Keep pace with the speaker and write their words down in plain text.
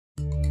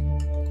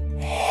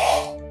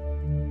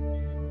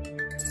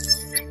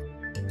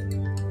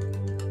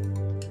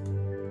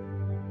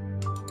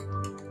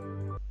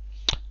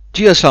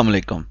जी अस्सलाम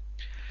वालेकुम।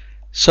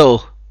 सो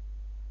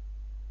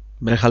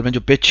मेरे ख्याल में जो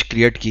पिच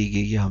क्रिएट की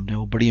गई है हमने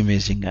वो बड़ी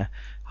अमेजिंग है।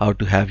 How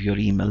to have your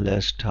email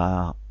list,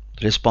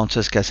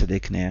 responses कैसे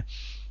देखने हैं,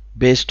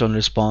 based on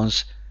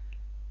response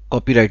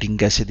copy writing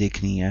कैसे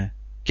देखनी है,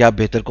 क्या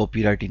बेहतर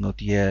कॉपी राइटिंग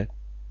होती है,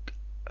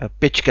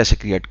 पिच कैसे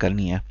क्रिएट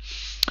करनी है।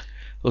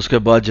 उसके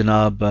बाद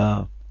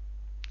जनाब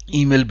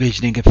ईमेल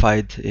भेजने के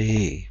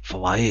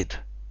फ़वाइद,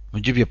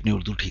 मुझे भी अपनी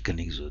उर्दू ठीक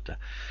करने की ज़रूरत है।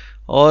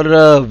 और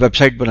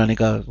वेबसाइट बनाने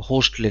का,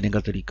 होस्ट लेने का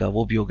तरीका,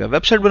 वो भी हो गया।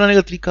 वेबसाइट बनाने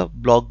का तरीका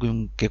ब्लॉग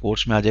के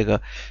कोर्स में आ जाएगा।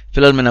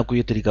 फिलहाल मैंने आपको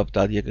ये तरीका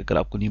बता दिया कि अगर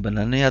आपको नहीं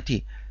बनाने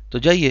आती तो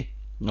जाइए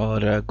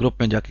और ग्रुप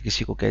में जाके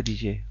किसी को कह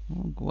दीजिए,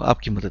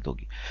 आपकी मदद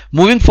होगी।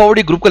 मूविंग फॉरवर्ड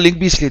ये ग्रुप का लिंक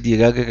भी इसलिए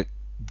दिया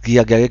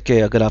गया है कि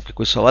अगर आपके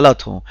कोई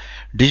सवालात हों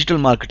डिजिटल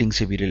मार्केटिंग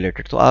से भी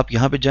रिलेटेड तो आप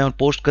यहाँ पे जाएं और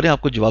पोस्ट करें,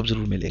 आपको जवाब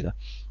ज़रूर मिलेगा।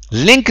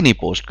 लिंक नहीं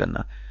पोस्ट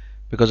करना,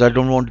 because I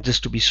don't want this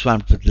to be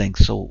swamped with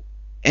links. So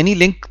any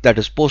link that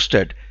is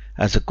posted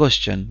as a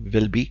question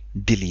will be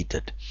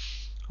deleted.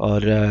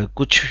 और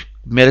कुछ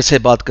मेरे से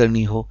बात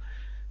करनी हो,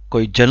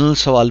 कोई जनरल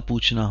सवाल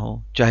पूछना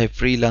हो, चाहे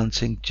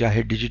फ्रीलांसिंग,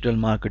 चाहे डिजिटल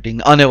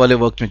मार्केटिंग, आने वाले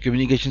वक्त में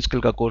कम्युनिकेशन स्किल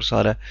का कोर्स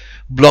आ रहा है,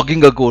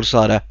 ब्लॉगिंग का कोर्स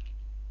आ रहा है।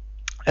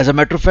 As a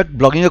matter of fact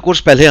blogging का कोर्स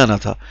पहले आना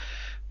था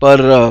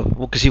पर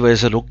वो किसी वजह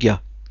से रुक गया,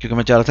 क्योंकि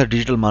मैं चाह रहा था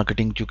डिजिटल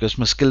मार्केटिंग, क्योंकि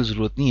उसमें स्किल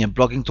ज़रूरत नहीं है,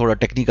 ब्लॉगिंग थोड़ा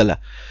टेक्निकल है,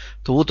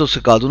 तो वो तो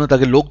सिखा दूँ ना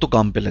ताकि लोग तो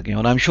काम पे लगें।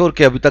 और आई एम श्योर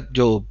कि अभी तक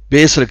जो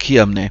बेस रखी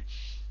है हमने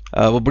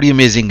वो बड़ी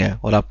अमेजिंग है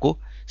और आपको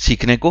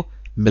सीखने को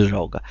मिल रहा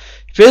होगा।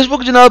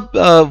 फेसबुक जनाब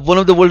one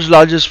of the world's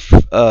largest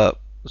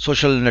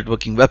social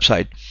networking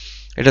website,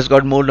 it has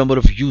got more number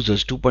of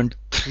users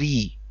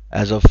 2.3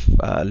 as of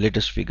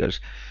latest figures,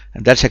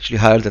 and that's actually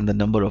higher than the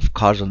number of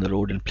cars on the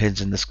road and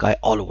planes in the sky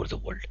all over the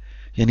world.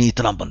 यानी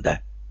इतना बंदा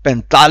है।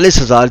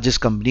 45,000 जिस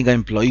company का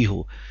employee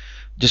हो,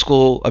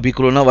 जिसको अभी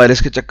corona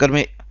virus के चक्कर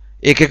में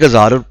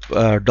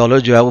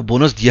 $1,000 जो है वो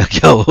बोनस दिया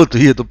गया हो, तो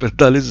ये तो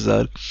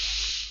 45,000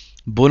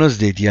 बोनस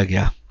दे दिया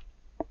गया।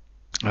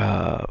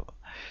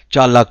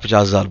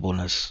 4,50,000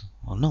 bonus.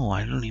 No,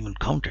 I don't even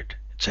count it,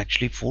 it's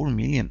actually 4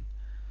 million.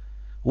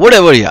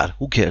 Whatever यार,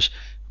 हु केयर्स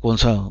कौन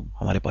सा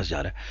हमारे पास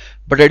जा रहा है।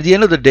 But at the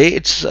end of the day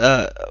it's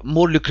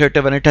more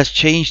lucrative and it has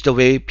changed the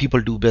way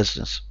people do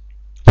business.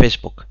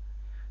 Facebook,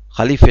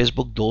 खाली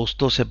Facebook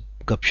दोस्तों से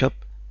गपशप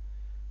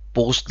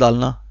पोस्ट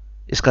डालना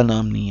इसका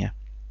नाम नहीं है।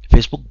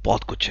 फेसबुक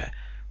बहुत कुछ है।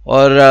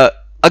 और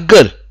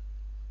अगर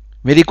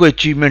मेरी कोई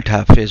अचीवमेंट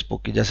है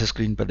फेसबुक की, जैसे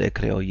स्क्रीन पर देख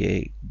रहे हो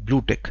ये blue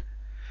tick,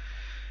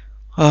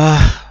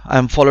 I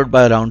am followed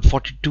by around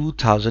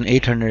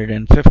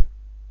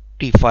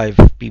 42,855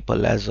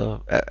 people as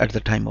at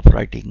the time of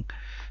writing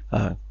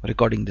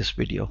recording this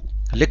video।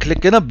 लिख लिख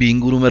के ना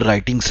बीइंग गुरु में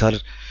राइटिंग सर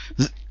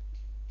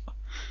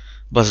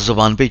बस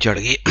जुबान पे ही चढ़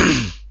गई।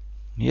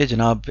 ये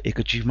जनाब एक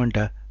अचीवमेंट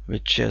है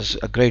which is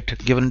a great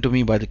given to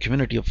me by the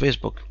community of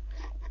Facebook।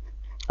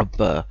 अब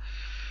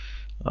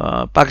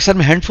पाकिस्तान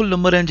में हैंडफुल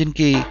नंबर हैं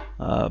जिनकी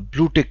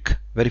ब्लू टिक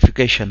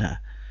वेरिफिकेशन है।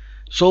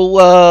 सो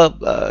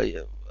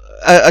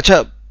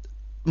अच्छा,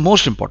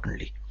 मोस्ट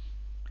इम्पॉर्टेंटली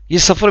ये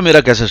सफ़र मेरा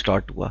कैसे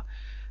स्टार्ट हुआ।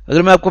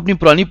 अगर मैं आपको अपनी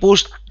पुरानी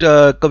पोस्ट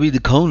कभी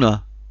दिखाऊं ना,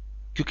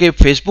 क्योंकि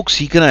फेसबुक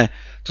सीखना है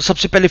तो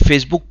सबसे पहले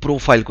फेसबुक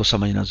प्रोफाइल को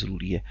समझना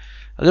ज़रूरी है।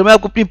 अगर मैं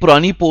आपको अपनी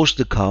पुरानी पोस्ट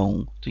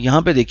दिखाऊं तो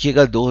यहाँ पे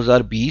देखिएगा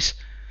 2020,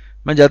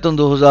 मैं जाता हूँ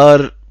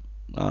 2000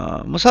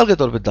 मिसाल के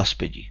तौर पे 10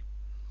 पे जी,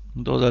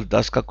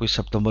 2010 का कोई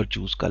सितंबर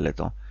चूज कर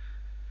लेता हूँ।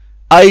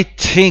 I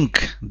think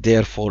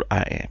there for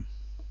I am.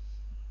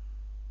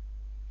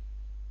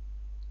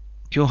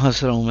 क्यों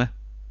हंस रहा हूं मैं?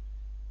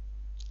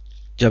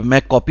 जब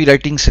मैं कॉपी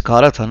राइटिंग सिखा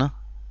रहा था ना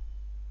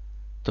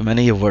तो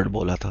मैंने ये वर्ड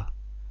बोला था।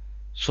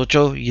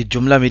 सोचो ये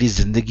जुमला मेरी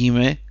जिंदगी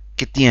में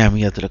कितनी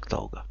अहमियत रखता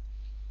होगा।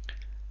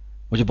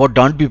 मुझे बहुत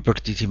डांट भी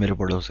पड़ती थी मेरे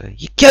बड़ों से,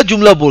 ये क्या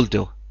जुमला बोलते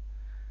हो।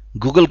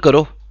 गूगल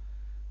करो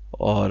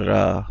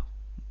और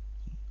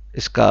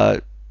इसका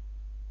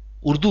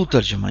उर्दू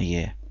तर्जुमा ये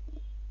है,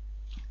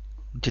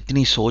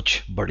 जितनी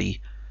सोच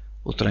बड़ी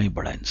उतना ही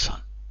बड़ा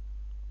इंसान।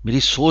 मेरी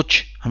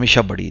सोच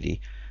हमेशा बड़ी रही,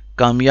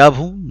 कामयाब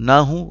हूं ना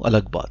हूं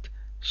अलग बात,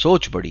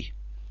 सोच बड़ी।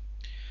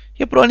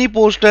 ये पुरानी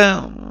पोस्ट है,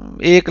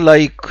 1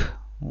 लाइक,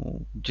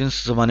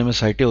 जिस जमाने में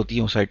साइटें होती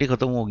हैं वो साइटें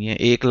खत्म हो गई हैं।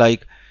 1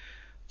 लाइक,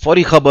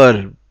 फौरी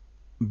खबर,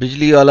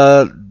 बिजली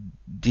वाला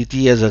दी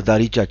है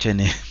जरदारी चाचे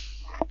ने।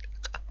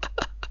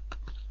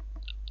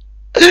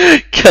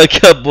 क्या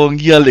क्या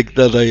बोंगियां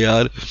लिखता था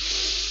यार।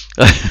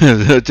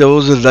 अच्छा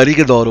वो जरदारी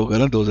के दौर होगा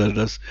ना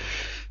 2010।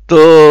 तो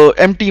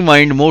एम्प्टी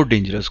माइंड मोर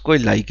डेंजरस, कोई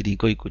लाइक नहीं,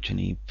 कोई कुछ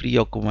नहीं, फ्री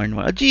ऑफ माइंड,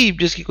 अजीब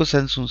जिसकी कोई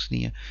सेंस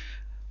नहीं है।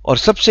 और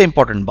सबसे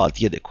इंपॉर्टेंट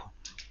बात ये देखो,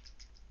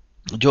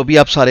 जो भी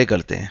आप सारे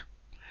करते हैं,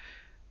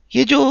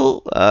 ये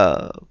जो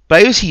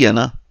प्राइवेसी है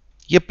ना,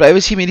 ये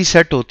प्राइवेसी मेरी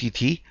सेट होती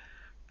थी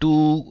टू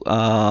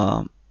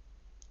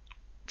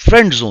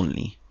फ्रेंड्स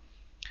ओनली।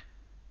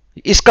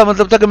 इसका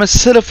मतलब था कि मैं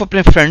सिर्फ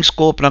अपने फ्रेंड्स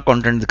को अपना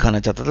कंटेंट दिखाना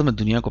चाहता था, मैं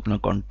दुनिया को अपना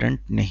कंटेंट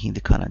नहीं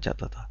दिखाना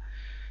चाहता था।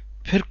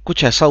 फिर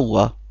कुछ ऐसा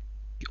हुआ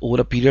कि over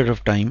a period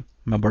of time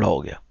मैं बड़ा हो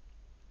गया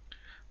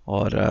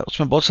और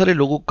उसमें बहुत सारे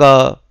लोगों का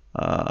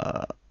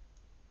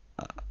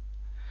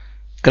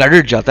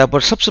क्रेडिट जाता है,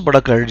 पर सबसे बड़ा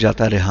क्रेडिट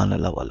जाता है रेहान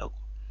अल्लाह वाला को।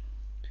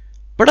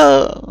 बड़ा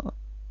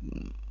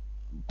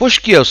पुश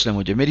किया उसने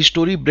मुझे। मेरी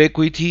स्टोरी ब्रेक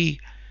हुई थी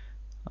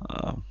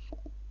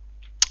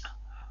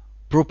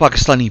प्रो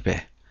पाकिस्तानी पे,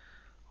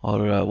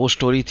 और वो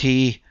स्टोरी थी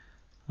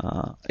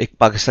एक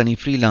पाकिस्तानी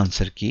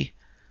फ्रीलांसर की,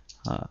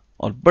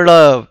 और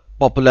बड़ा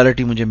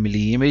पॉपुलैरिटी मुझे मिली।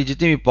 ये मेरी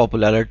जितनी भी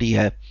पॉपुलैरिटी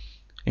है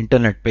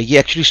इंटरनेट पे, ये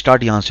एक्चुअली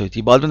स्टार्ट यहाँ से हुई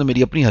थी। बाद में तो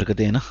मेरी अपनी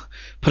हरकतें हैं ना,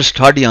 पर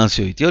स्टार्ट यहाँ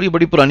से हुई थी, और ये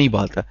बड़ी पुरानी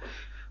बात है।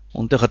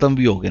 उन तो ख़त्म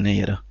भी हो गए ना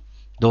यार।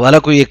 दोबारा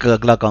कोई एक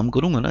अगला काम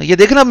करूंगा ना, ये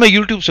देखना मैं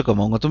यूट्यूब से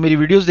कमाऊंगा, तो मेरी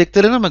वीडियोस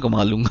देखते रहना, मैं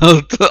कमा लूंगा।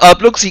 तो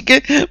आप लोग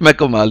सीखे, मैं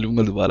कमा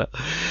लूंगा दोबारा।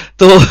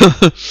 तो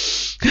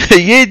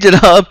ये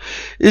जनाब,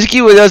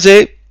 इसकी वजह से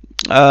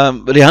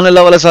रेहान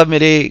अल्लाह वाला साहब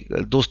मेरे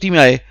दोस्ती में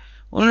आए।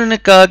 उन्होंने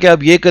कहा कि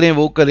आप ये करें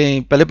वो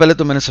करें। पहले पहले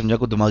तो मैंने समझा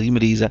कोई दिमागी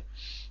मरीज है,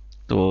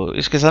 तो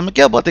इसके साथ मैं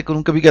क्या बातें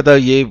करूं। कभी कहता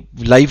है ये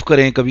लाइव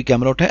करें, कभी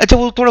कैमरा उठाएं। अच्छा,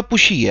 वो थोड़ा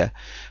पुशी है,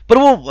 पर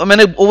वो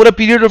मैंने over a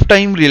period of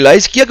time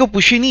realise किया कि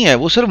पुशी नहीं है,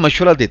 वो सिर्फ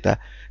मशवरा देता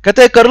है।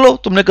 कहता है कर लो,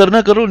 तुमने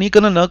करना करो, नहीं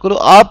करना ना करो,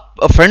 आप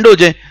ऑफेंड हो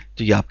जाए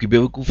तो ये आपकी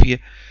बेवकूफ़ी है।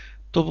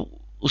 तो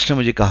उसने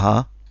मुझे कहा,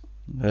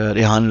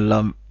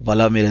 रेहान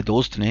वाला मेरे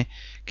दोस्त ने,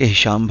 कि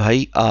हिशाम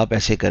भाई आप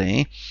ऐसे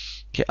करें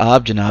कि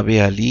आप जनाब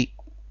अली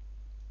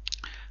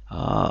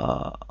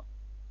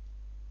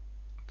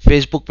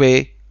फेसबुक पे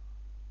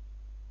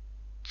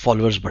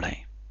फॉलोअर्स बढ़ाएं।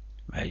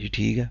 मैं जी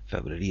ठीक है,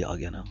 फरवरी आ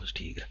गया ना, बस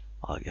ठीक है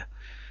आ गया।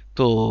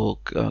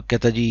 तो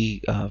कहता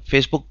जी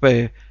फेसबुक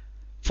पे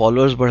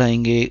फॉलोअर्स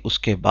बढ़ाएंगे,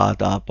 उसके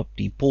बाद आप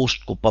अपनी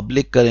पोस्ट को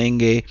पब्लिक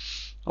करेंगे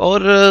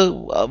और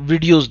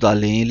वीडियोस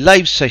डालें,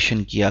 लाइव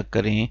सेशन किया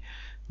करें,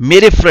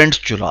 मेरे फ्रेंड्स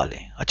चुरा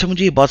लें। अच्छा,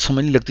 मुझे ये बात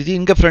समझ नहीं लगती थी,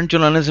 इनके फ्रेंड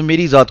चुराने से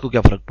मेरी ज़ात को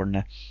क्या फ़र्क पड़ना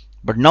है।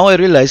 बट नाउ आई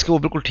रियलाइज कि वो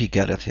बिल्कुल ठीक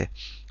कह रहे थे।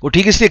 वो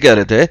ठीक इसलिए कह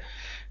रहे थे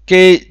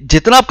कि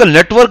जितना आपका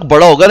नेटवर्क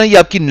बड़ा होगा ना, ये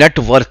आपकी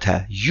नेटवर्थ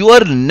है।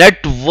 Your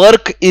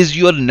network is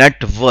your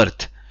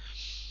net worth.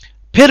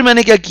 फिर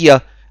मैंने क्या किया,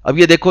 अब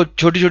ये देखो,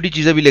 छोटी छोटी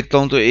चीज़ें भी लिखता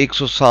हूं तो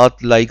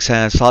 107 लाइक्स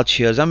हैं, 7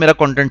 शेयर्स हैं, मेरा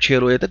कंटेंट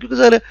शेयर हो जाता है क्योंकि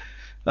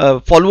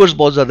सर फॉलोअर्स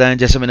बहुत ज़्यादा हैं।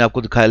 जैसे मैंने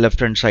आपको दिखाया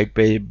लेफ्ट हैंड साइड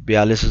पे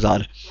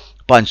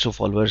 42,500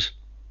 फॉलोअर्स,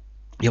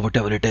 या what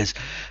ever it is.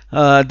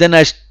 Then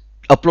I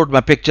upload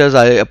my pictures,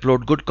 I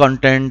upload good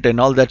content and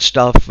all that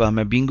stuff.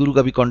 मैं बीइंग गुरु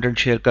का भी कंटेंट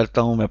शेयर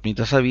करता हूँ, मैं अपनी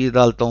तस्वीर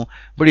डालता हूँ,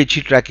 बड़ी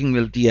अच्छी ट्रैकिंग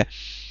मिलती है।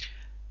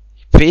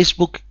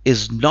 Facebook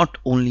is not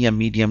only a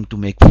medium to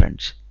make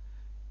friends.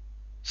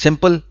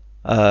 Simple,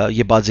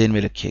 ये बात ज़हन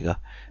में रखिएगा।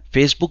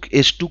 Facebook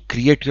is to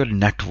create your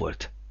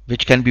net worth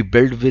which can be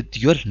build with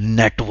your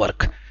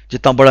network.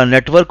 जितना बड़ा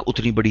नेटवर्क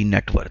उतनी बड़ी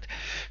नेटवर्थ।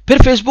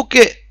 फिर फेसबुक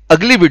के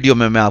अगली वीडियो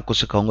में मैं आपको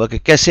सिखाऊंगा कि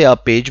कैसे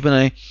आप पेज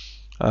बनाएं,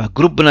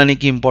 ग्रुप बनाने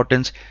की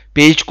इंपॉर्टेंस,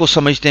 पेज को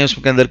समझते हैं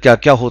उसके अंदर क्या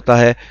क्या होता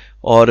है,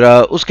 और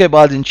उसके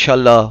बाद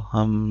इंशाल्लाह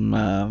हम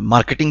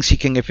मार्केटिंग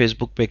सीखेंगे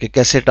फेसबुक पे कि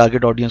कैसे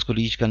टारगेट ऑडियंस को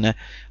रीच करना है,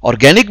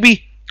 ऑर्गेनिक भी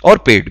और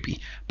पेड भी।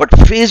 बट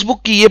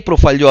फेसबुक की ये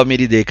प्रोफाइल जो आप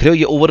मेरी देख रहे हो,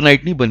 ये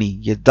ओवरनाइट नहीं बनी,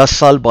 ये 10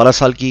 साल 12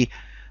 साल की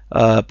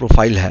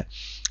प्रोफाइल है।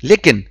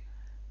 लेकिन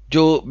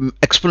जो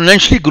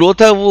एक्सपोनेंशियली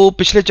ग्रोथ है वो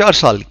पिछले 4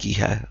 साल की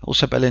है,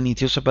 उससे पहले नहीं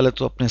थी। उससे पहले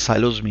तो अपने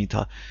साइलोज में ही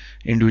था,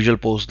 इंडिविजुअल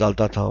पोस्ट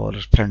डालता था और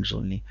फ्रेंड्स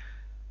ओनली।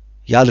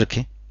 याद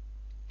रखें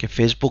कि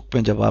फेसबुक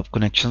पे जब आप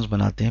कनेक्शंस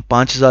बनाते हैं,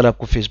 5000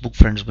 आपको फेसबुक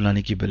फ्रेंड्स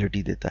बनाने की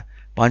एबिलिटी देता है,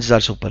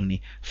 5000 से ऊपर नहीं।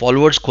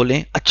 फॉलोअर्स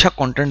खोलें, अच्छा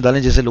कंटेंट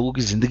डालें जिससे लोगों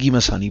की ज़िंदगी में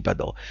आसानी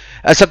पैदा हो,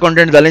 ऐसा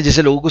कंटेंट डालें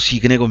जिससे लोगों को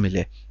सीखने को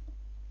मिले,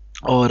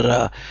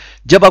 और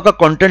जब आपका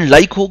कंटेंट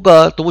लाइक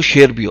होगा तो वो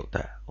शेयर भी होता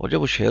है, और जब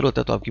वो शेयर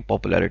होता है तो आपकी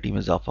पॉपुलैरिटी में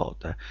इजाफा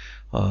होता है।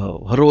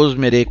 हर रोज़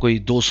मेरे कोई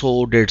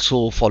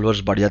 200-150 फॉलोअर्स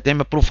बढ़ जाते हैं।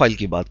 मैं प्रोफाइल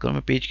की बात करूँ,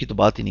 मैं पेज की तो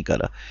बात ही नहीं कर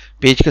रहा।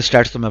 पेज के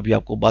स्टैट्स तो मैं अभी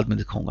आपको बाद में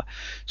दिखाऊंगा।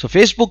 सो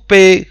फेसबुक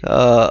पे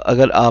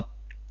अगर आप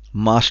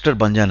मास्टर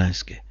बन जाना है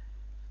इसके,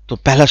 तो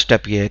पहला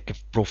स्टेप ये है कि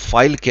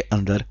प्रोफाइल के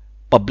अंदर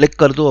पब्लिक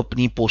कर दो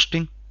अपनी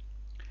पोस्टिंग,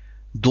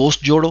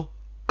 दोस्त जोड़ो,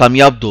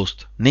 कामयाब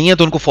दोस्त नहीं है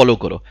तो उनको फॉलो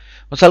करो।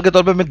 मिसाल के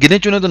तौर पे मैं गिने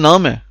चुने तो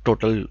नाम है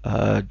टोटल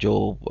जो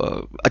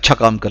अच्छा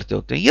काम करते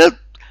होते हैं, या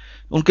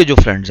उनके जो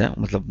फ्रेंड्स हैं,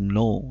 मतलब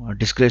no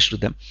disgrace to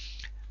them.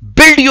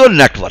 Build your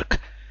network.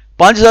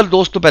 5000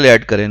 दोस्त तो पहले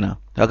ऐड करें ना।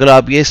 अगर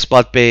आप ये इस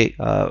बात पे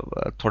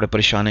थोड़े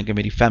परेशान हैं कि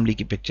मेरी फैमिली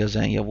की पिक्चर्स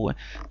हैं या वो हैं,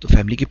 तो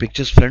फैमिली की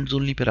पिक्चर्स फ्रेंड्स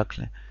ओनली पे रख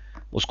लें,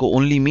 उसको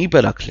ओनली मी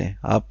पे रख लें।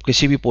 आप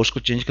किसी भी पोस्ट को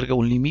चेंज करके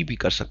ओनली मी भी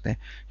कर सकते हैं।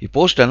 ये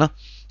पोस्ट है ना,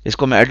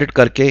 इसको मैं एडिट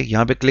करके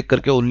यहाँ पे क्लिक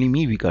करके ओनली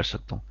मी भी कर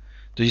सकता हूँ,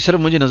 तो ये सिर्फ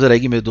मुझे नजर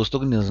आएगी, मेरे दोस्तों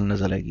की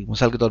नजर आएगी।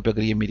 मिसाल के तौर पे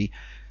अगर ये मेरी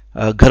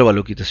घर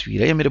वालों की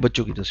तस्वीर है या मेरे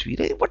बच्चों की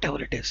तस्वीर है, वट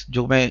एवर इट इज,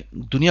 जो मैं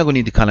दुनिया को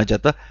नहीं दिखाना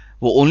चाहता,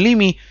 वो ओनली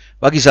मी,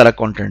 बाकी सारा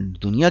कंटेंट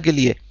दुनिया के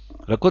लिए।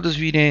 रखो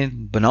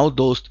तस्वीरें, बनाओ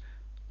दोस्त,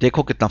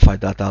 देखो कितना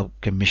फायदा आता है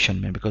आपके मिशन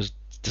में, because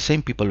the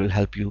same people will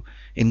help you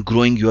in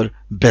growing your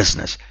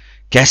business.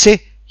 कैसे,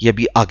 ये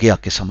भी आगे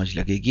आके समझ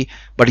लगेगी।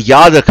 बट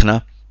याद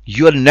रखना,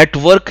 your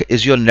network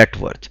is your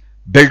net worth.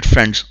 Build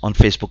friends on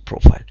Facebook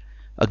profile.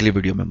 अगली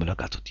वीडियो में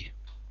मुलाकात होती है।